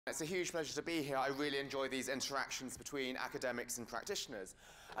It's a huge pleasure to be here. I really enjoy these interactions between academics and practitioners.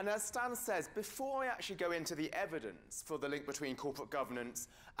 And as Stan says, before I actually go into the evidence for the link between corporate governance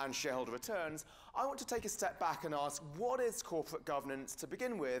and shareholder returns, I want to take a step back and ask, what is corporate governance to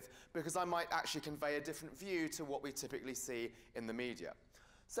begin with? Because I might actually convey a different view to what we typically see in the media.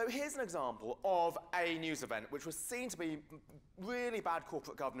 So here's an example of a news event which was seen to be really bad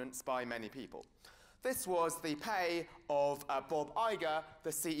corporate governance by many people. This was the pay of Bob Iger,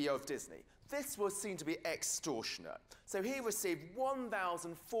 the CEO of Disney. This was seen to be extortionate. So he received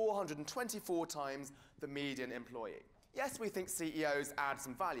 1,424 times the median employee. Yes, we think CEOs add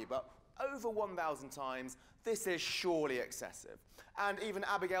some value, but over 1,000 times, this is surely excessive. And even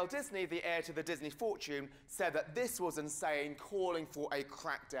Abigail Disney, the heir to the Disney fortune, said that this was insane, calling for a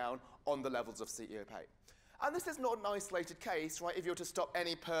crackdown on the levels of CEO pay. And this is not an isolated case, right? If you were to stop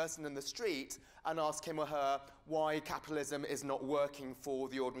any person in the street and ask him or her why capitalism is not working for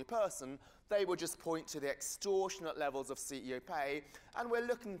the ordinary person, they would just point to the extortionate levels of CEO pay, and we're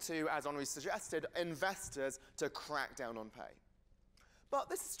looking to, as Henri suggested, investors to crack down on pay. But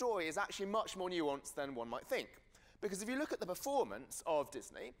this story is actually much more nuanced than one might think, because if you look at the performance of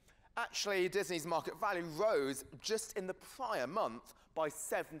Disney, actually Disney's market value rose just in the prior month by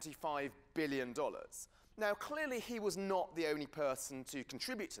 $75 billion. Now, clearly, he was not the only person to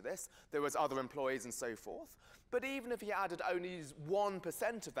contribute to this. There was other employees and so forth. But even if he added only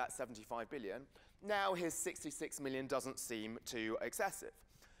 1% of that 75 billion, now his 66 million doesn't seem too excessive.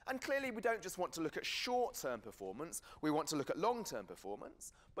 And clearly, we don't just want to look at short-term performance. We want to look at long-term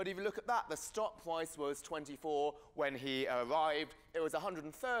performance. But if you look at that, the stock price was 24 when he arrived. It was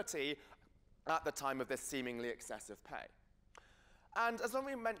 130 at the time of this seemingly excessive pay. And as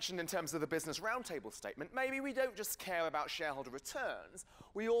Henri mentioned in terms of the Business Roundtable statement, maybe we don't just care about shareholder returns,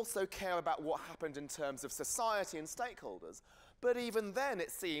 we also care about what happened in terms of society and stakeholders. But even then, it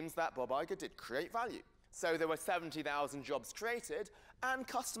seems that Bob Iger did create value. So there were 70,000 jobs created, and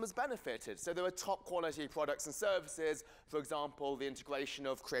customers benefited. So there were top quality products and services, for example, the integration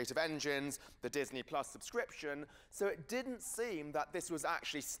of creative engines, the Disney Plus subscription. So it didn't seem that this was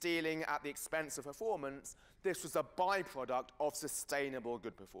actually stealing at the expense of performance. This was a byproduct of sustainable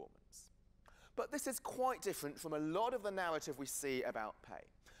good performance. But this is quite different from a lot of the narrative we see about pay.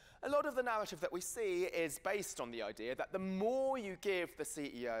 A lot of the narrative that we see is based on the idea that the more you give the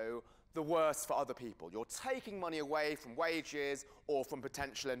CEO, the worse for other people. You're taking money away from wages or from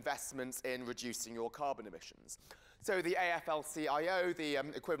potential investments in reducing your carbon emissions. So the AFL-CIO, the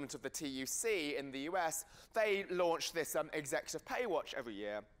equivalent of the TUC in the US, they launch this executive pay watch every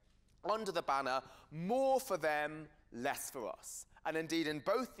year under the banner, more for them, less for us. And indeed, in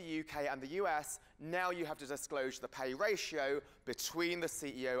both the UK and the US, now you have to disclose the pay ratio between the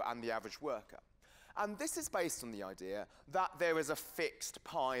CEO and the average worker. And this is based on the idea that there is a fixed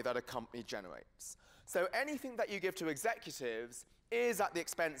pie that a company generates. So anything that you give to executives is at the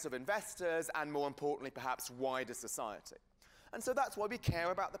expense of investors and, more importantly, perhaps wider society. And so that's why we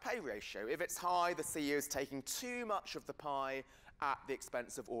care about the pay ratio. If it's high, the CEO is taking too much of the pie at the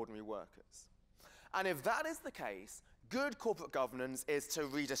expense of ordinary workers. And if that is the case, good corporate governance is to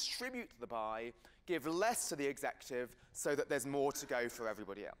redistribute the pie, give less to the executive so that there's more to go for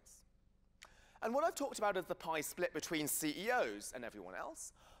everybody else. And what I've talked about is the pie split between CEOs and everyone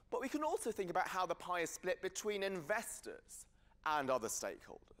else, but we can also think about how the pie is split between investors and other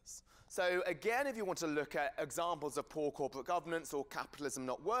stakeholders. So again, if you want to look at examples of poor corporate governance or capitalism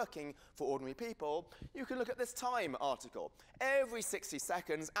not working for ordinary people, you can look at this Time article. Every 60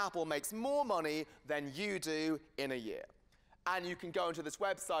 seconds, Apple makes more money than you do in a year. And you can go into this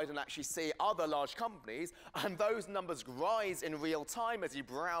website and actually see other large companies, and those numbers rise in real time as you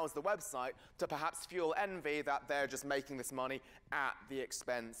browse the website to perhaps fuel envy that they're just making this money at the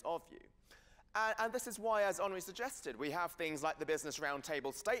expense of you. And this is why, as Henri suggested, we have things like the Business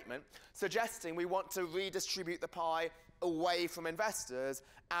Roundtable statement suggesting we want to redistribute the pie away from investors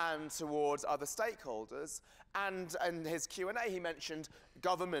and towards other stakeholders. And in his Q&A, he mentioned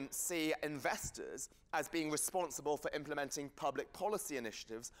governments see investors as being responsible for implementing public policy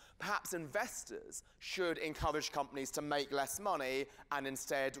initiatives. Perhaps investors should encourage companies to make less money and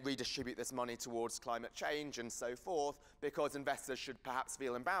instead redistribute this money towards climate change and so forth, because investors should perhaps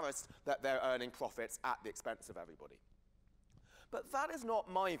feel embarrassed that they're earning profits at the expense of everybody. But that is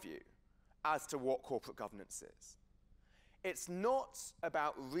not my view as to what corporate governance is. It's not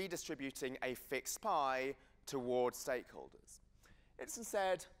about redistributing a fixed pie towards stakeholders. It's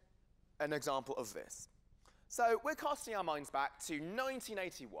instead an example of this. So we're casting our minds back to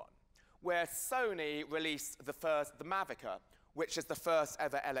 1981, where Sony released the Mavica, which is the first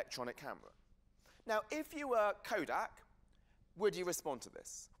ever electronic camera. Now, if you were Kodak, would you respond to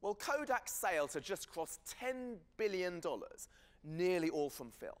this? Well, Kodak's sales had just crossed $10 billion, nearly all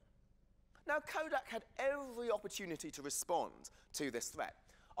from film. Now, Kodak had every opportunity to respond to this threat.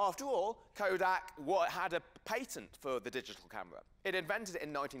 After all, Kodak had a patent for the digital camera. It invented it in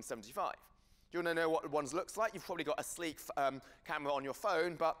 1975. Do you want to know what one looks like? You've probably got a sleek camera on your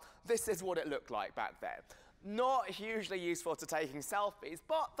phone, but this is what it looked like back then. Not hugely useful to taking selfies,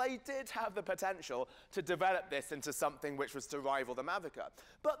 but they did have the potential to develop this into something which was to rival the Mavica.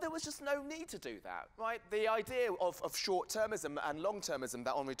 But there was just no need to do that, right? The idea of short-termism and long-termism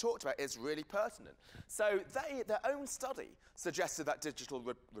that Henri talked about is really pertinent. So their own study suggested that digital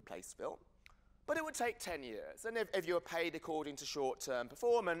would replace film, but it would take 10 years. And if you were paid according to short-term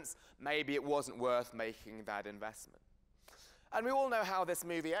performance, maybe it wasn't worth making that investment. And we all know how this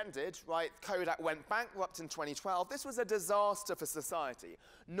movie ended, right? Kodak went bankrupt in 2012. This was a disaster for society.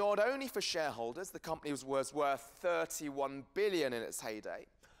 Not only for shareholders, the company was worth $31 billion in its heyday,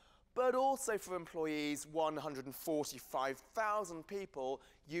 but also for employees, 145,000 people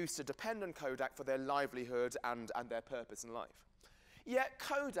used to depend on Kodak for their livelihood and their purpose in life. Yet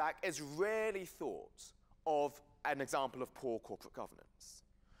Kodak is rarely thought of an example of poor corporate governance.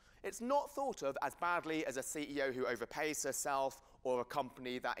 It's not thought of as badly as a CEO who overpays herself or a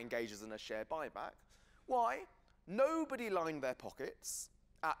company that engages in a share buyback. Why? Nobody lined their pockets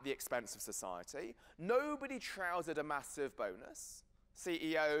at the expense of society. Nobody trousered a massive bonus.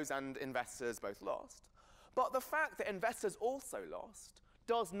 CEOs and investors both lost. But the fact that investors also lost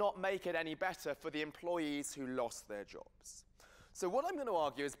does not make it any better for the employees who lost their jobs. So what I'm going to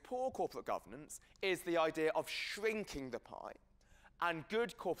argue is poor corporate governance is the idea of shrinking the pie, and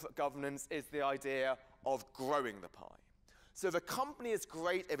good corporate governance is the idea of growing the pie. So if a company is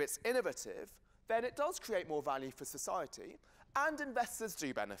great, if it's innovative, then it does create more value for society, and investors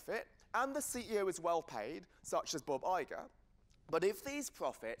do benefit, and the CEO is well paid, such as Bob Iger. But if these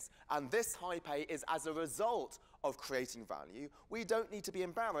profits and this high pay is as a result of creating value, we don't need to be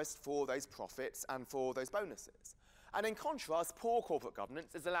embarrassed for those profits and for those bonuses. And in contrast, poor corporate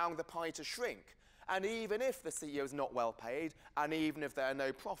governance is allowing the pie to shrink. And even if the CEO is not well paid, and even if there are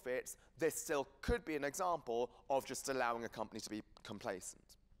no profits, this still could be an example of just allowing a company to be complacent.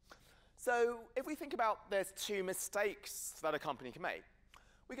 So if we think about there's two mistakes that a company can make.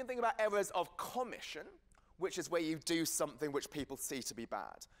 We can think about errors of commission, which is where you do something which people see to be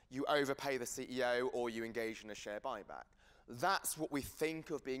bad. You overpay the CEO or you engage in a share buyback. That's what we think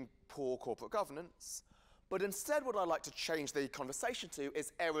of being poor corporate governance. But instead, what I'd like to change the conversation to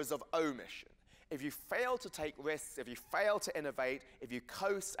is errors of omission. If you fail to take risks, if you fail to innovate, if you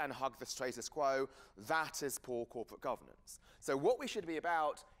coast and hug the status quo, that is poor corporate governance. So what we should be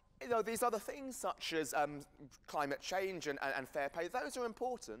about, these other things such as climate change and fair pay, those are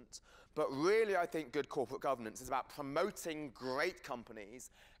important. But really, I think good corporate governance is about promoting great companies.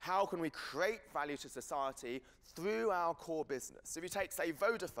 How can we create value to society through our core business? If you take, say,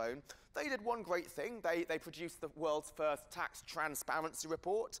 Vodafone, they did one great thing. They produced the world's first tax transparency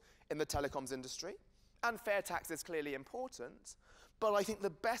report in the telecoms industry. And fair tax is clearly important. But I think the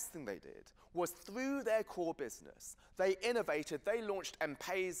best thing they did was through their core business, they innovated, they launched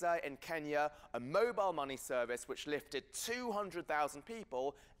M-Pesa in Kenya, a mobile money service which lifted 200,000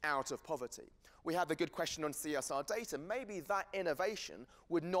 people out of poverty. We had the good question on CSR data. Maybe that innovation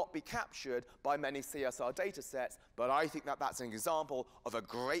would not be captured by many CSR data sets, but I think that that's an example of a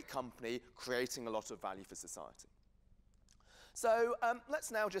great company creating a lot of value for society. So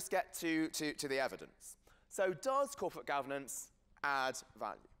let's now just get to the evidence. So does corporate governance add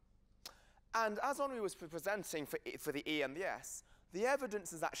value? And as Henri was presenting for the E and the S, the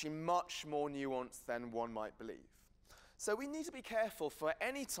evidence is actually much more nuanced than one might believe. So we need to be careful for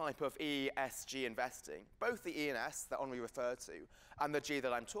any type of ESG investing, both the E and S that Henri referred to and the G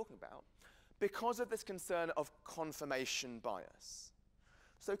that I'm talking about, because of this concern of confirmation bias.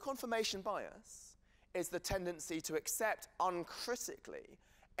 So confirmation bias is the tendency to accept uncritically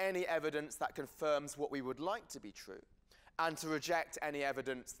any evidence that confirms what we would like to be true, and to reject any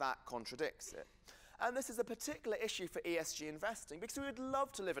evidence that contradicts it. And this is a particular issue for ESG investing, because we would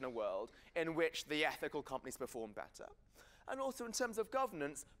love to live in a world in which the ethical companies perform better. And also in terms of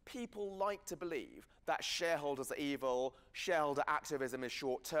governance, people like to believe that shareholders are evil, shareholder activism is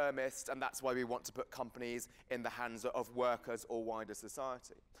short-termist, and that's why we want to put companies in the hands of workers or wider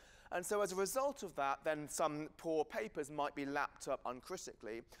society. And so as a result of that, then some poor papers might be lapped up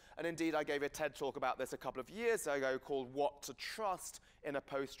uncritically. And indeed, I gave a TED talk about this a couple of years ago called What to Trust in a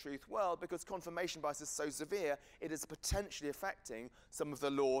Post-Truth World, because confirmation bias is so severe, it is potentially affecting some of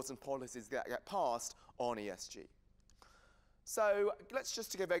the laws and policies that get passed on ESG. So let's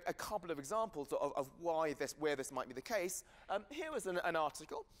just give a couple of examples of where this might be the case. Here is an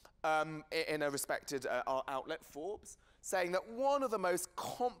article in a respected outlet, Forbes, saying that one of the most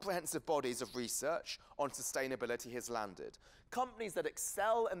comprehensive bodies of research on sustainability has landed. Companies that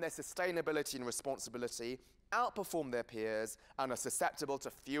excel in their sustainability and responsibility outperform their peers and are susceptible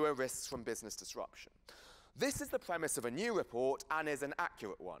to fewer risks from business disruption. This is the premise of a new report and is an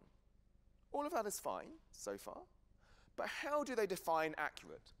accurate one. All of that is fine so far. But how do they define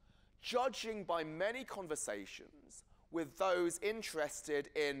accurate? Judging by many conversations with those interested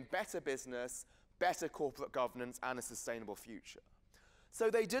in better business, better corporate governance, and a sustainable future. So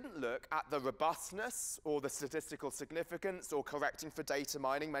they didn't look at the robustness or the statistical significance or correcting for data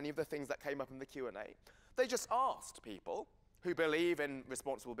mining, many of the things that came up in the Q&A. They just asked people who believe in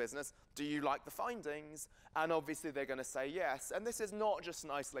responsible business, do you like the findings? And obviously they're going to say yes. And this is not just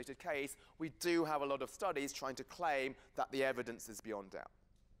an isolated case. We do have a lot of studies trying to claim that the evidence is beyond doubt.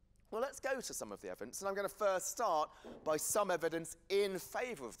 Well, let's go to some of the evidence. And I'm going to first start by some evidence in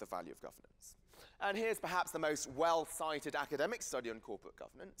favor of the value of governance. And here's perhaps the most well-cited academic study on corporate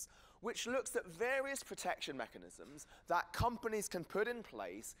governance, which looks at various protection mechanisms that companies can put in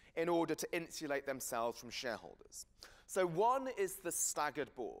place in order to insulate themselves from shareholders. So one is the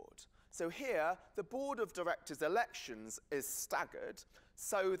staggered board. So here, the board of directors' elections is staggered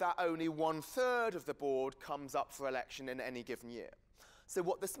so that only 1/3 of the board comes up for election in any given year. So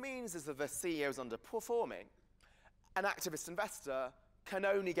what this means is that the CEO is underperforming. An activist investor can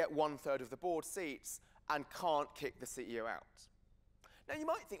only get 1/3 of the board seats and can't kick the CEO out. Now you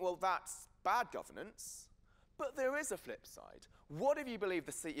might think, well, that's bad governance, but there is a flip side. What if you believe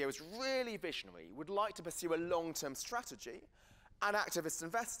the CEO is really visionary, would like to pursue a long-term strategy, and activist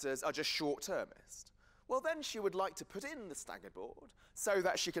investors are just short-termist? Well, then she would like to put in the staggered board so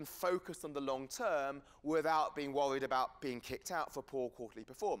that she can focus on the long term without being worried about being kicked out for poor quarterly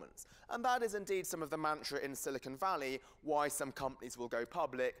performance. And that is indeed some of the mantra in Silicon Valley, why some companies will go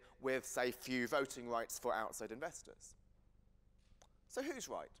public with, say, few voting rights for outside investors. So who's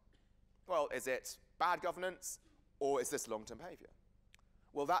right? Well, is it bad governance, or is this long-term behavior?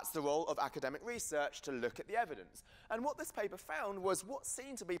 Well, that's the role of academic research, to look at the evidence. And what this paper found was what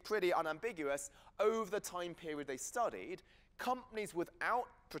seemed to be pretty unambiguous over the time period they studied. Companies without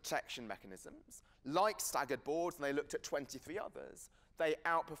protection mechanisms, like staggered boards, and they looked at 23 others, they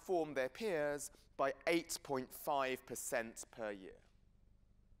outperformed their peers by 8.5% per year.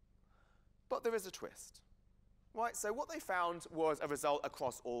 But there is a twist. Right, so what they found was a result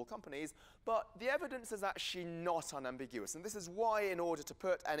across all companies, but the evidence is actually not unambiguous. And this is why, in order to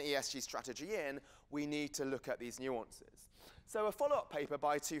put an ESG strategy in, we need to look at these nuances. So a follow-up paper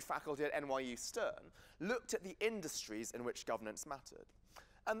by 2 faculty at NYU Stern looked at the industries in which governance mattered.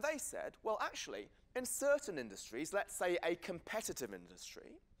 And they said, well, actually, in certain industries, let's say a competitive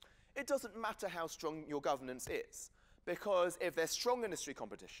industry, it doesn't matter how strong your governance is, because if there's strong industry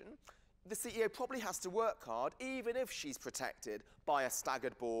competition, the CEO probably has to work hard, even if she's protected by a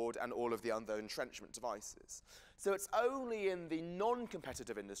staggered board and all of the other entrenchment devices. So it's only in the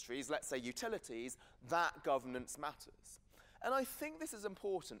non-competitive industries, let's say utilities, that governance matters. And I think this is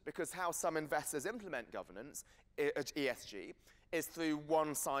important because how some investors implement governance, ESG, is through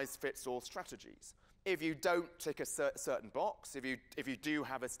one-size-fits-all strategies. If you don't tick a certain box, if you do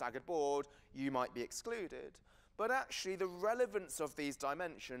have a staggered board, you might be excluded. But actually, the relevance of these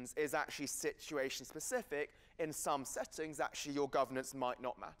dimensions is actually situation-specific. In some settings, actually, your governance might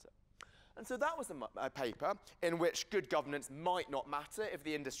not matter. And so that was a paper in which good governance might not matter if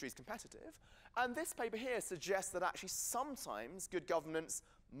the industry is competitive. And this paper here suggests that actually sometimes good governance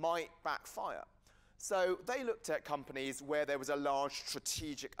might backfire. So they looked at companies where there was a large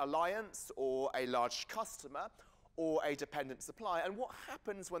strategic alliance or a large customer or a dependent supplier, and what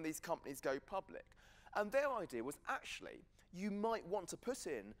happens when these companies go public. And their idea was actually you might want to put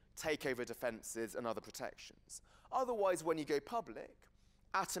in takeover defenses and other protections. Otherwise, when you go public,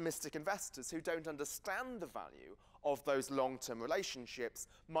 atomistic investors who don't understand the value of those long-term relationships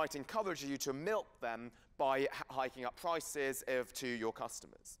might encourage you to milk them by hiking up prices to your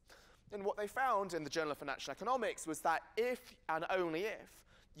customers. And what they found in the Journal of Financial Economics was that if and only if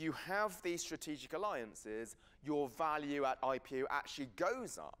you have these strategic alliances, your value at IPO actually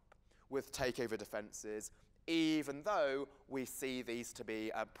goes up with takeover defenses, even though we see these to be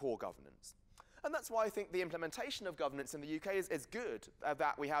poor governance. And that's why I think the implementation of governance in the UK is good,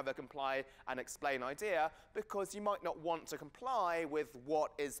 that we have a comply and explain idea, because you might not want to comply with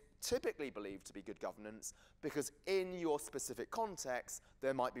what is typically believed to be good governance, because in your specific context,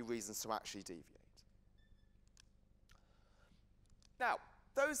 there might be reasons to actually deviate. Now,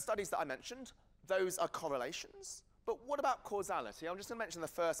 those studies that I mentioned, those are correlations. But what about causality? I'm just going to mention the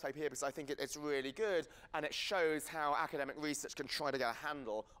first paper here because I think it's really good and it shows how academic research can try to get a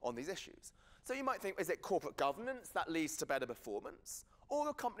handle on these issues. So you might think, is it corporate governance that leads to better performance? Or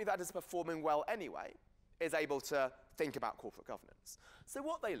a company that is performing well anyway is able to think about corporate governance? So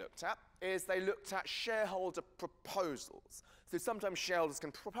what they looked at is they looked at shareholder proposals. So sometimes shareholders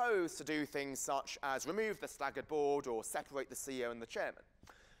can propose to do things such as remove the staggered board or separate the CEO and the chairman.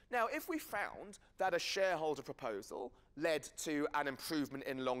 Now, if we found that a shareholder proposal led to an improvement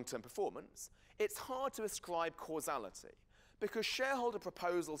in long-term performance, it's hard to ascribe causality because shareholder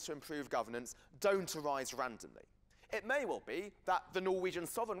proposals to improve governance don't arise randomly. It may well be that the Norwegian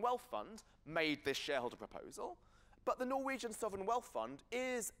Sovereign Wealth Fund made this shareholder proposal, but the Norwegian Sovereign Wealth Fund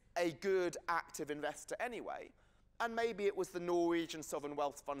is a good active investor anyway, and maybe it was the Norwegian Sovereign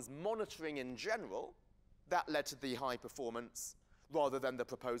Wealth Fund's monitoring in general that led to the high performance rather than the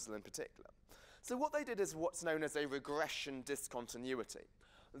proposal in particular. So what they did is what's known as a regression discontinuity.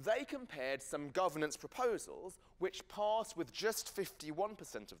 They compared some governance proposals which passed with just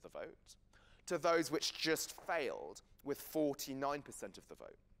 51% of the vote to those which just failed with 49% of the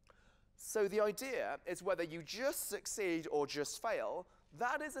vote. So the idea is whether you just succeed or just fail,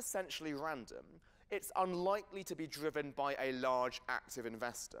 that is essentially random. It's unlikely to be driven by a large active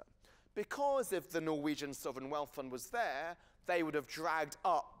investor. Because if the Norwegian Sovereign Wealth Fund was there, they would have dragged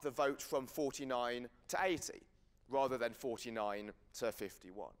up the vote from 49 to 80, rather than 49 to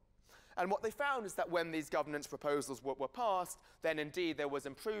 51. And what they found is that when these governance proposals were passed, then indeed there was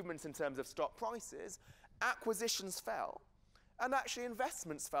improvements in terms of stock prices, acquisitions fell, and actually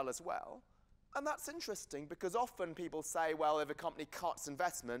investments fell as well. And that's interesting because often people say, well, if a company cuts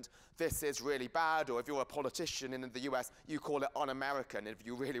investment, this is really bad, or if you're a politician in the US, you call it un-American if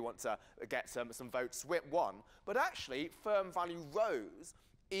you really want to get some votes won. But actually, firm value rose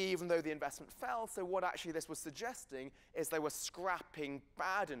even though the investment fell. So what actually this was suggesting is they were scrapping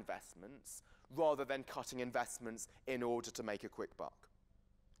bad investments rather than cutting investments in order to make a quick buck.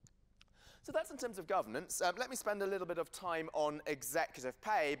 So that's in terms of governance. Let me spend a little bit of time on executive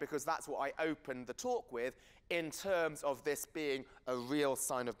pay because that's what I opened the talk with in terms of this being a real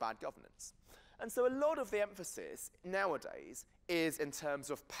sign of bad governance. And so a lot of the emphasis nowadays is in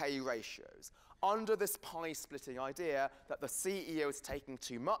terms of pay ratios, under this pie-splitting idea that the CEO is taking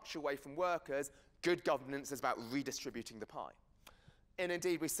too much away from workers. Good governance is about redistributing the pie. And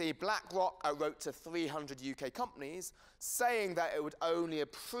indeed, we see BlackRock wrote to 300 UK companies saying that it would only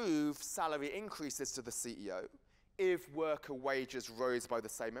approve salary increases to the CEO if worker wages rose by the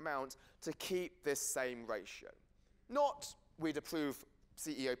same amount to keep this same ratio. Not we'd approve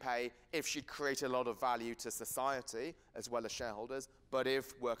CEO pay if she'd create a lot of value to society as well as shareholders, but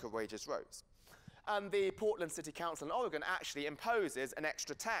if worker wages rose. And the Portland City Council in Oregon actually imposes an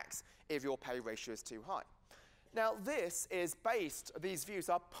extra tax if your pay ratio is too high. Now, these views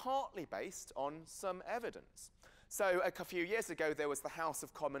are partly based on some evidence. So a few years ago, there was the House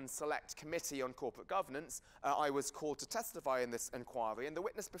of Commons Select Committee on Corporate Governance. I was called to testify in this inquiry, and the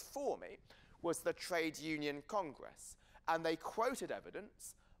witness before me was the Trade Union Congress. And they quoted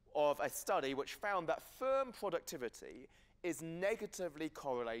evidence of a study which found that firm productivity is negatively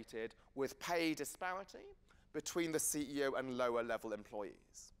correlated with pay disparity between the CEO and lower-level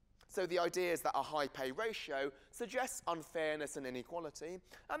employees. So the idea is that a high pay ratio suggests unfairness and inequality,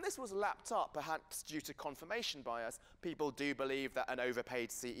 and this was lapped up perhaps due to confirmation bias. People do believe that an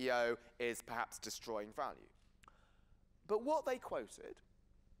overpaid CEO is perhaps destroying value. But what they quoted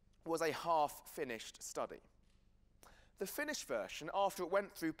was a half-finished study. The finished version, after it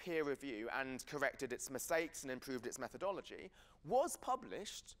went through peer review and corrected its mistakes and improved its methodology, was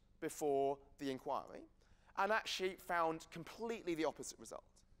published before the inquiry and actually found completely the opposite result.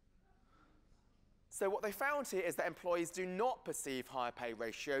 So what they found here is that employees do not perceive higher pay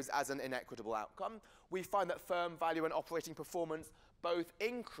ratios as an inequitable outcome. We find that firm value and operating performance both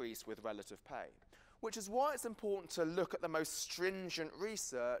increase with relative pay, which is why it's important to look at the most stringent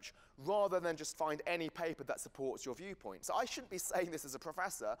research rather than just find any paper that supports your viewpoint. So I shouldn't be saying this as a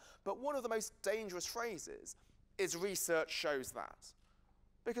professor, but one of the most dangerous phrases is research shows that.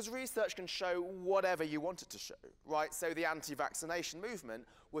 Because research can show whatever you want it to show, right? So the anti-vaccination movement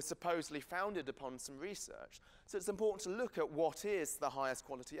was supposedly founded upon some research. So it's important to look at what is the highest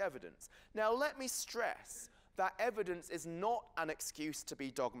quality evidence. Now, let me stress that evidence is not an excuse to be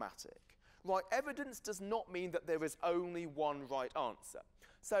dogmatic. Right, evidence does not mean that there is only one right answer.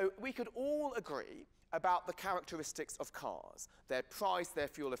 So we could all agree about the characteristics of cars, their price, their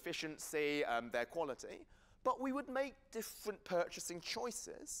fuel efficiency, their quality, but we would make different purchasing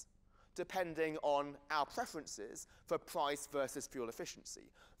choices depending on our preferences for price versus fuel efficiency.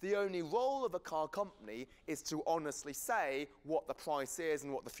 The only role of a car company is to honestly say what the price is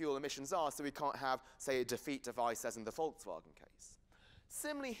and what the fuel emissions are, so we can't have, say, a defeat device as in the Volkswagen case.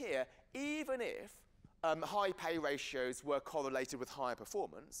 Similarly here, even if high pay ratios were correlated with higher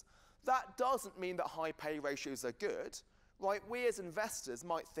performance, that doesn't mean that high pay ratios are good, right? We as investors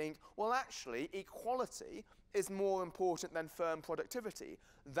might think, well, actually, equality is more important than firm productivity.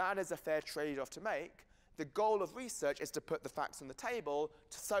 That is a fair trade-off to make. The goal of research is to put the facts on the table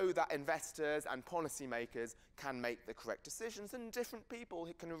so that investors and policymakers can make the correct decisions, and different people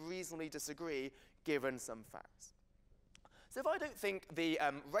can reasonably disagree given some facts. So if I don't think the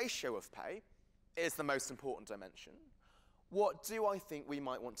ratio of pay is the most important dimension, what do I think we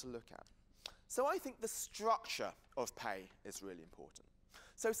might want to look at? So I think the structure of pay is really important.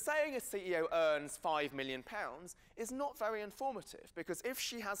 So saying a CEO earns £5 million is not very informative, because if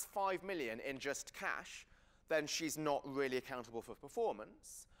she has £5 million in just cash, then she's not really accountable for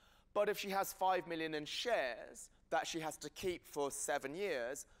performance. But if she has £5 million in shares that she has to keep for 7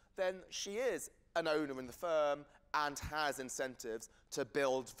 years, then she is an owner in the firm and has incentives to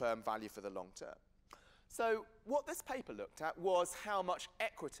build firm value for the long term. So what this paper looked at was how much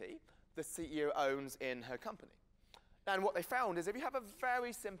equity the CEO owns in her company. And what they found is if you have a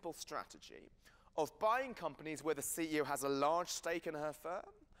very simple strategy of buying companies where the CEO has a large stake in her firm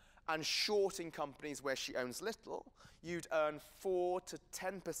and shorting companies where she owns little, you'd earn 4 to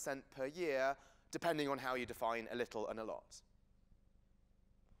 10% per year, depending on how you define a little and a lot.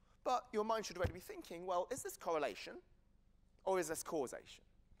 But your mind should already be thinking, well, is this correlation or is this causation?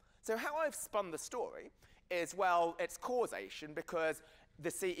 So how I've spun the story is, well, it's causation because the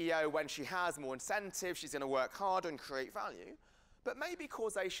CEO, when she has more incentive, she's going to work harder and create value. But maybe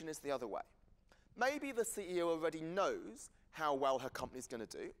causation is the other way. Maybe the CEO already knows how well her company's going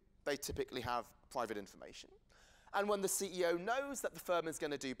to do. They typically have private information. And when the CEO knows that the firm is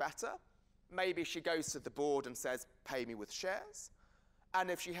going to do better, maybe she goes to the board and says, pay me with shares. And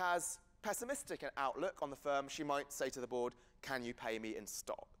if she has pessimistic outlook on the firm, she might say to the board, can you pay me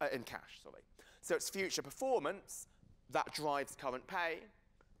in cash? So it's future performance that drives current pay,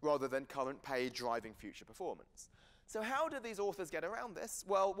 rather than current pay driving future performance. So how did these authors get around this?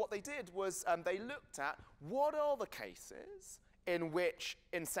 Well, what they did was they looked at what are the cases in which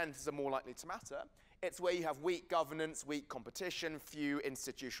incentives are more likely to matter. It's where you have weak governance, weak competition, few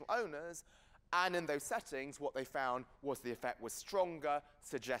institutional owners, and in those settings, what they found was the effect was stronger,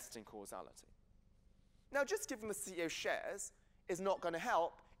 suggesting causality. Now, just giving the CEO shares is not going to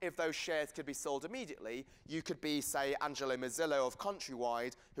help if those shares could be sold immediately. You could be, say, Angelo Mozilo of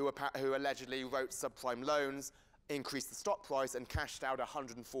Countrywide, who allegedly wrote subprime loans, increased the stock price, and cashed out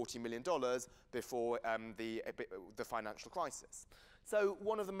 $140 million before the financial crisis. So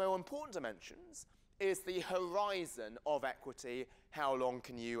one of the more important dimensions is the horizon of equity. How long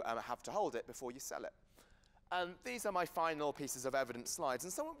can you have to hold it before you sell it? And these are my final pieces of evidence slides.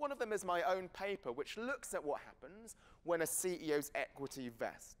 And one of them is my own paper, which looks at what happens when a CEO's equity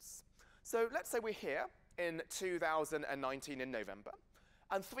vests. So let's say we're here in 2019 in November.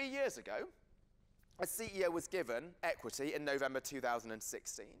 And 3 years ago, a CEO was given equity in November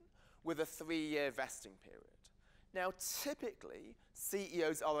 2016 with a 3-year vesting period. Now, typically,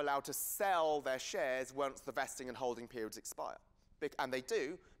 CEOs are allowed to sell their shares once the vesting and holding periods expire. And they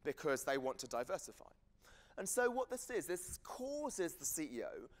do because they want to diversify. And so what this causes the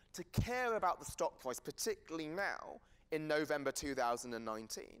CEO to care about the stock price, particularly now in November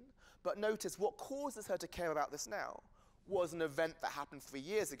 2019. But notice what causes her to care about this now was an event that happened 3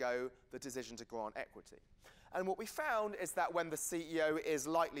 years ago, the decision to grant equity. And what we found is that when the CEO is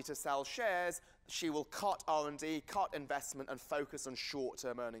likely to sell shares, she will cut R&D, cut investment, and focus on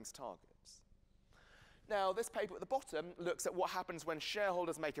short-term earnings targets. Now, this paper at the bottom looks at what happens when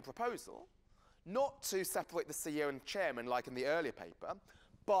shareholders make a proposal, not to separate the CEO and chairman like in the earlier paper,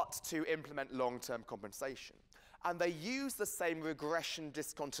 but to implement long-term compensation. And they use the same regression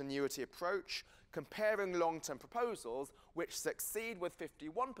discontinuity approach, comparing long-term proposals which succeed with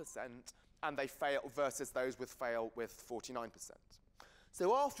 51% and they fail versus those which fail with 49%.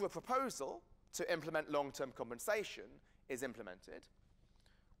 So after a proposal to implement long-term compensation is implemented,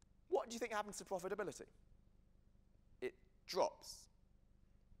 what do you think happens to profitability? It drops.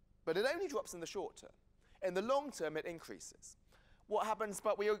 But it only drops in the short term. In the long term, it increases. What happens,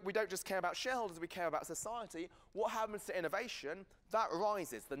 but we don't just care about shareholders, we care about society. What happens to innovation? That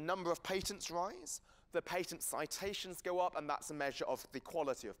rises. The number of patents rise, the patent citations go up, and that's a measure of the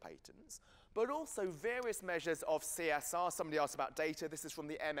quality of patents. But also various measures of CSR. Somebody asked about data. This is from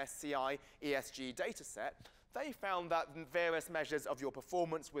the MSCI ESG data set. they found that various measures of your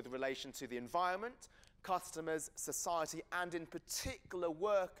performance with relation to the environment, customers, society, and in particular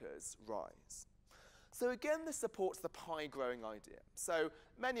workers rise. So again, this supports the pie-growing idea. So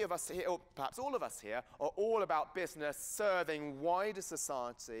many of us here, or perhaps all of us here, are all about business serving wider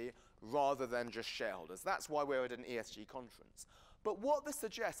society rather than just shareholders. That's why we're at an ESG conference. But what this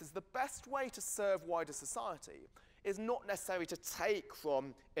suggests is the best way to serve wider society is not necessarily to take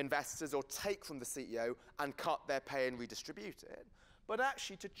from investors or take from the CEO and cut their pay and redistribute it, but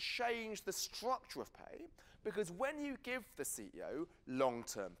actually to change the structure of pay, because when you give the CEO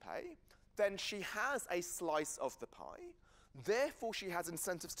long-term pay, then she has a slice of the pie, therefore she has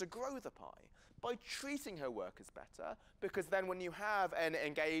incentives to grow the pie by treating her workers better, because then when you have an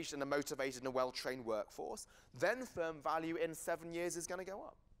engaged and a motivated and a well-trained workforce, then firm value in 7 years is going to go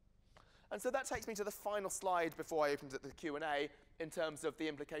up. And so that takes me to the final slide before I open the Q&A in terms of the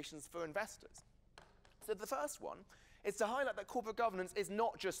implications for investors. So the first one is to highlight that corporate governance is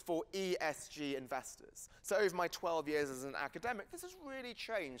not just for ESG investors. So over my 12 years as an academic, this has really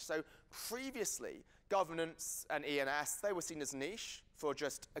changed. So previously, governance and E&S, they were seen as niche for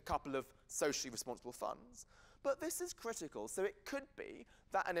just a couple of socially responsible funds. But this is critical. So it could be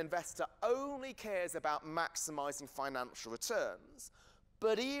that an investor only cares about maximizing financial returns.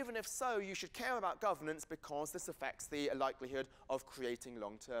 But even if so, you should care about governance because this affects the likelihood of creating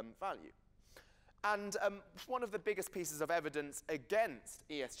long-term value. And one of the biggest pieces of evidence against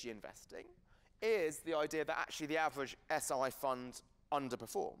ESG investing is the idea that actually the average SI fund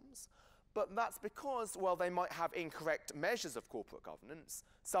underperforms. But that's because, well, they might have incorrect measures of corporate governance,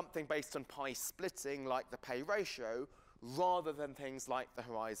 something based on pie splitting like the pay ratio, rather than things like the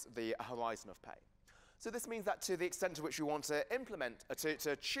horizon of pay. So this means that to the extent to which we want to implement,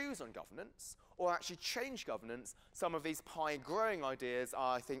 to choose on governance, or actually change governance, some of these pie-growing ideas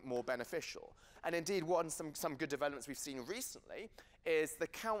are, I think, more beneficial. And indeed, some good developments we've seen recently is the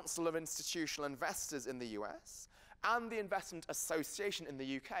Council of Institutional Investors in the US and the Investment Association in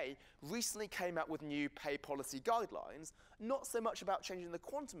the UK recently came out with new pay policy guidelines, not so much about changing the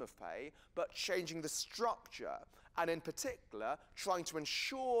quantum of pay, but changing the structure, and in particular, trying to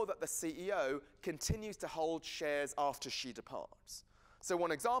ensure that the CEO continues to hold shares after she departs. So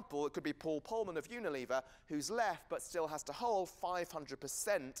one example, it could be Paul Polman of Unilever, who's left but still has to hold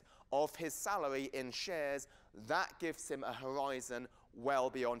 500% of his salary in shares. That gives him a horizon well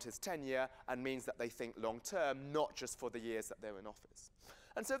beyond his tenure and means that they think long term, not just for the years that they're in office.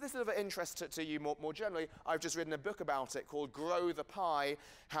 And so this is of interest to you more generally. I've just written a book about it called Grow the Pie,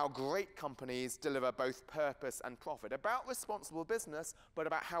 How Great Companies Deliver Both Purpose and Profit, about responsible business, but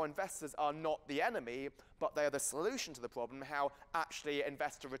about how investors are not the enemy, but they are the solution to the problem, how actually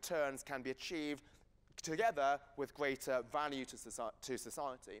investor returns can be achieved together with greater value to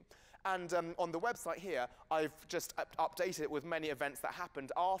society. And on the website here, I've just updated it with many events that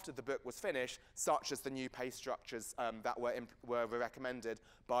happened after the book was finished, such as the new pay structures that were recommended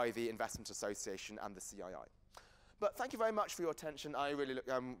by the Investment Association and the CII. But thank you very much for your attention.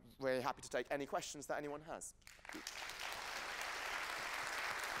 I'm really happy to take any questions that anyone has.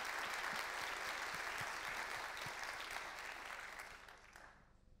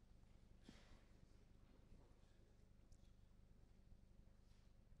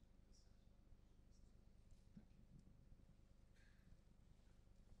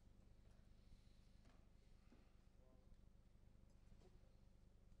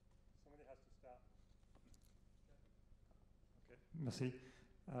 Merci.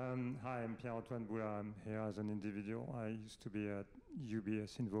 Hi, I'm Pierre-Antoine Boula. I'm here as an individual. I used to be at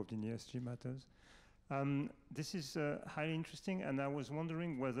UBS involved in ESG matters. This is highly interesting, and I was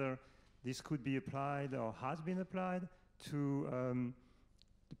wondering whether this could be applied or has been applied to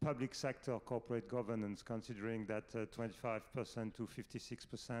the public sector corporate governance, considering that 25% to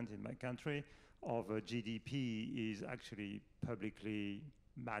 56% in my country of GDP is actually publicly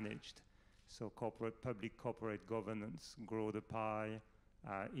managed. So public corporate governance, grow the pie,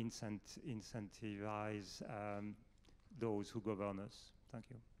 incentivize those who govern us. Thank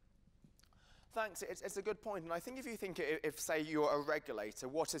you. Thanks. It's a good point. And I think if you think, if say you're a regulator,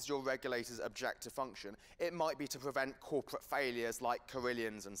 what is your regulator's objective function? It might be to prevent corporate failures like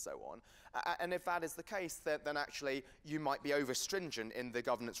Carillions and so on. And if that is the case, then actually you might be over stringent in the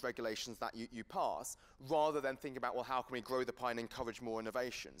governance regulations that you pass, rather than think about, well, how can we grow the pie and encourage more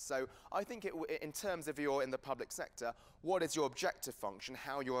innovation? So I think in terms of you're in the public sector, what is your objective function,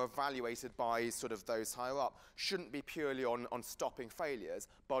 how you're evaluated by sort of those higher up, shouldn't be purely on stopping failures,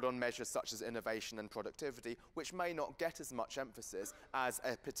 but on measures such as innovation and productivity, which may not get as much emphasis as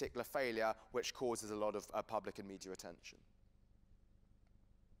a particular failure which causes a lot of public and media attention.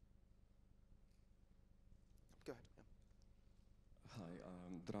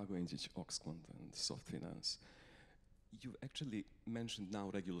 Drago Endic, Oxquant and Soft Finance. You actually mentioned now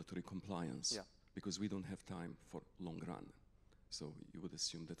regulatory compliance, Yeah. because we don't have time for long run. So you would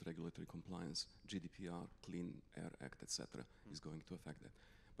assume that regulatory compliance, GDPR, Clean Air Act, etc., is going to affect that.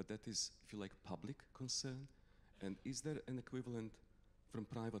 But that is, if you like, public concern. And is there an equivalent from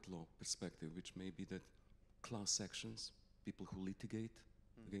private law perspective, which may be that class actions, people who litigate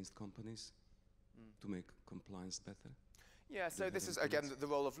against companies to make compliance better? Yeah, so this is, again, the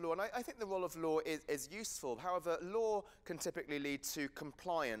role of law. And I think the role of law is useful. However, law can typically lead to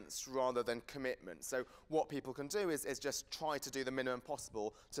compliance rather than commitment. So what people can do is just try to do the minimum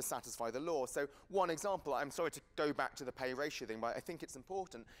possible to satisfy the law. So one example, I'm sorry to go back to the pay ratio thing, but I think it's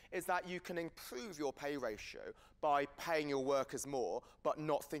important, is that you can improve your pay ratio by paying your workers more, but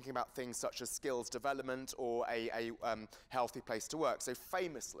not thinking about things such as skills development or a healthy place to work. So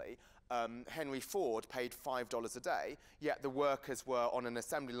famously, Henry Ford paid $5 a day, yet the workers were on an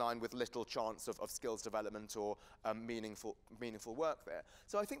assembly line with little chance of skills development or meaningful work there.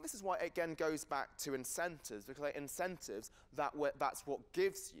 So I think this is why it again goes back to incentives, because like incentives, that's what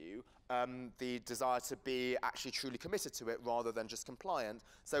gives you the desire to be actually truly committed to it rather than just compliant.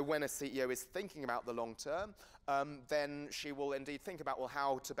 So when a CEO is thinking about the long term, then she will indeed think about, well,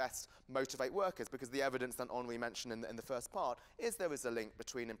 how to best motivate workers, because the evidence that Henri mentioned in the first part is there is a link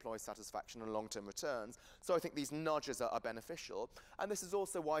between employee satisfaction and long-term returns. So I think these nudges are beneficial. And this is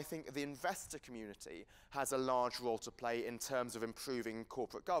also why I think the investor community has a large role to play in terms of improving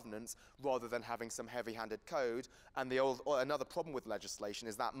corporate governance rather than having some heavy-handed code. And another problem with legislation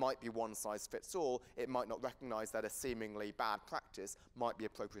is that might be one size fits all. It might not recognize that a seemingly bad practice might be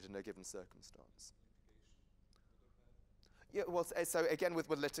appropriate in a given circumstance. Yeah, well, so again, with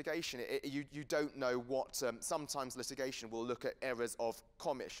litigation, you don't know what, sometimes litigation will look at errors of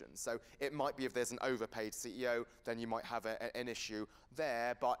commission. So it might be if there's an overpaid CEO, then you might have an issue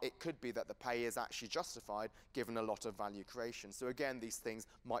there, but it could be that the pay is actually justified given a lot of value creation. So again, these things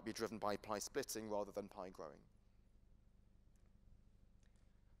might be driven by pie splitting rather than pie growing.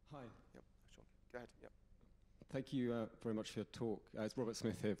 Hi. Yep, sure. Go ahead, yep. Thank you very much for your talk. It's Robert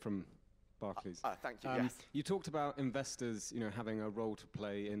Smith here from Barclays. Thank you, yes. You talked about investors, having a role to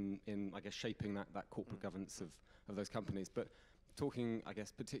play in I guess, shaping that corporate governance of those companies. But talking, I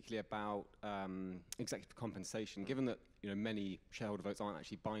guess, particularly about executive compensation, given that, many shareholder votes aren't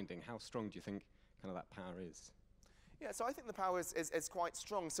actually binding, how strong do you think kind of that power is? Yeah, so I think the power is quite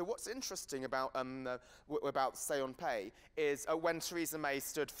strong. So what's interesting about Say on Pay is when Theresa May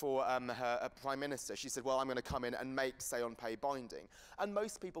stood for her Prime Minister, she said, well, I'm going to come in and make Say on Pay binding. And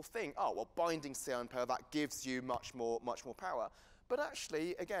most people think, oh, well, binding Say on Pay, that gives you much more power. But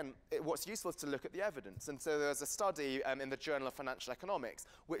actually, again, what's useful is to look at the evidence. And so there's a study in the Journal of Financial Economics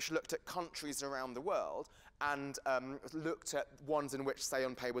which looked at countries around the world and looked at ones in which Say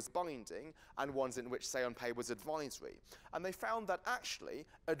on Pay was binding and ones in which Say on Pay was advisory. And they found that actually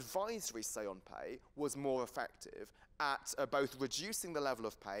advisory Say on Pay was more effective at both reducing the level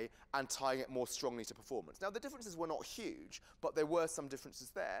of pay and tying it more strongly to performance. Now, the differences were not huge, but there were some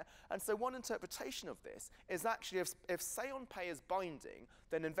differences there. And so one interpretation of this is actually if Say on Pay is binding,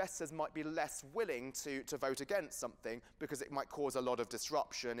 then investors might be less willing to vote against something because it might cause a lot of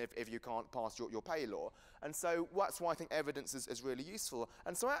disruption if you can't pass your pay law. And so that's why I think evidence is really useful.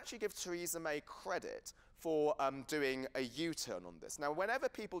 And so I actually give Theresa May credit for doing a U-turn on this. Now, whenever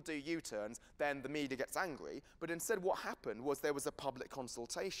people do U-turns, then the media gets angry, but instead what happened was there was a public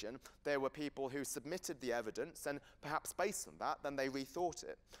consultation. There were people who submitted the evidence, and perhaps based on that, then they rethought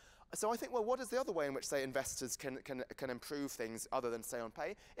it. So I think, well, what is the other way in which, say, investors can improve things other than Say on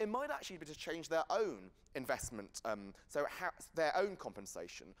Pay? It might actually be to change their own investment, their own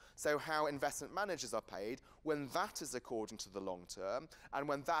compensation. So how investment managers are paid, when that is according to the long term, and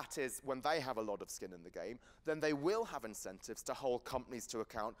when they have a lot of skin in the game, then they will have incentives to hold companies to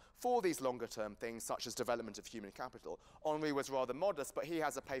account for these longer term things, such as development of human capital. Henri was rather modest, but he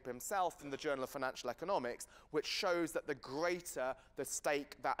has a paper himself in the Journal of Financial Economics, which shows that the greater the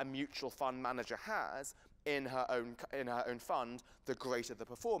stake that a mutual fund manager has in her own fund, the greater the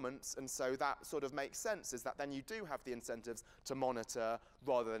performance. And so that sort of makes sense, is that then you do have the incentives to monitor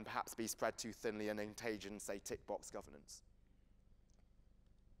rather than perhaps be spread too thinly and engage in, say, tick box governance.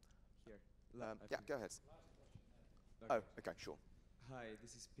 Here. Yeah, go ahead. Okay. Oh, okay, sure. Hi,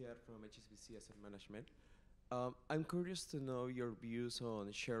 this is Pierre from HSBC Asset Management. I'm curious to know your views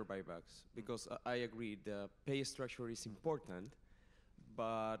on share buybacks, because I agree the pay structure is important,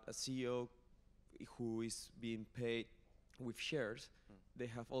 but a CEO who is being paid with shares, they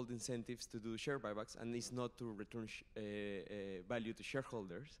have all the incentives to do share buybacks, and it's not to return value to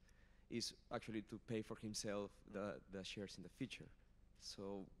shareholders, it's actually to pay for himself the shares in the future.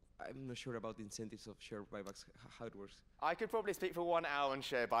 So I'm not sure about the incentives of share buybacks, how it works. I could probably speak for 1 hour on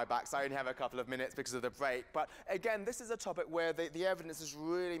share buybacks. I only have a couple of minutes because of the break. But again, this is a topic where the evidence is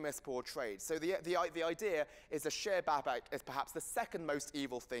really misportrayed. So the idea is a share buyback is perhaps the second most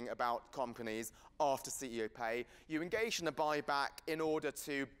evil thing about companies after CEO pay. You engage in a buyback in order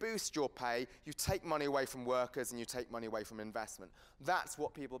to boost your pay. You take money away from workers and you take money away from investment. That's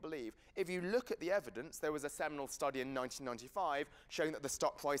what people believe. If you look at the evidence, there was a seminal study in 1995 showing that the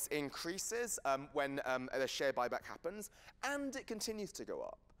stock price increases when a share buyback happens, and it continues to go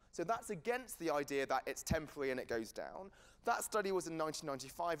up. So that's against the idea that it's temporary and it goes down. That study was in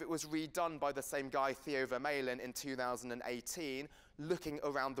 1995. It was redone by the same guy, Theo Vermeulen, in 2018, looking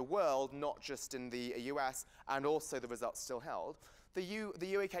around the world, not just in the US, and also the results still held.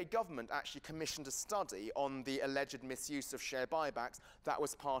 The UK government actually commissioned a study on the alleged misuse of share buybacks. That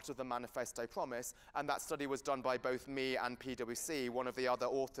was part of the manifesto promise, and that study was done by both me and PwC. One of the other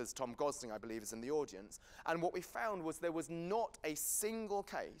authors, Tom Gosling, I believe, is in the audience. And what we found was there was not a single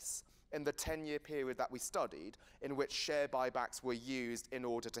case in the 10-year period that we studied in which share buybacks were used in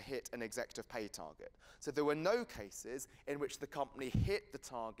order to hit an executive pay target. So there were no cases in which the company hit the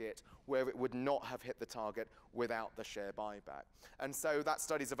target where it would not have hit the target without the share buyback. And so that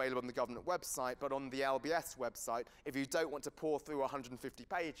study is available on the government website, but on the LBS website, if you don't want to pour through 150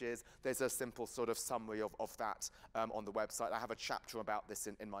 pages, there's a simple sort of summary of that on the website. I have a chapter about this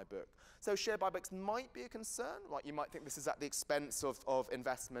in my book. So share buybacks might be a concern, right? You might think this is at the expense of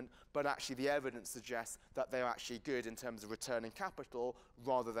investment, but actually the evidence suggests that they're actually good in terms of returning capital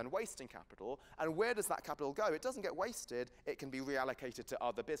rather than wasting capital. And where does that capital go? It doesn't get wasted. It can be reallocated to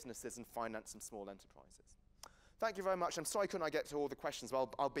other businesses and finance some small enterprises. Thank you very much. I'm sorry couldn't I get to all the questions.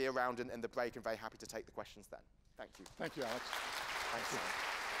 Well, I'll be around in the break and very happy to take the questions then. Thank you. Thank you, Alex.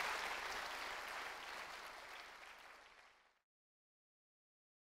 Thanks.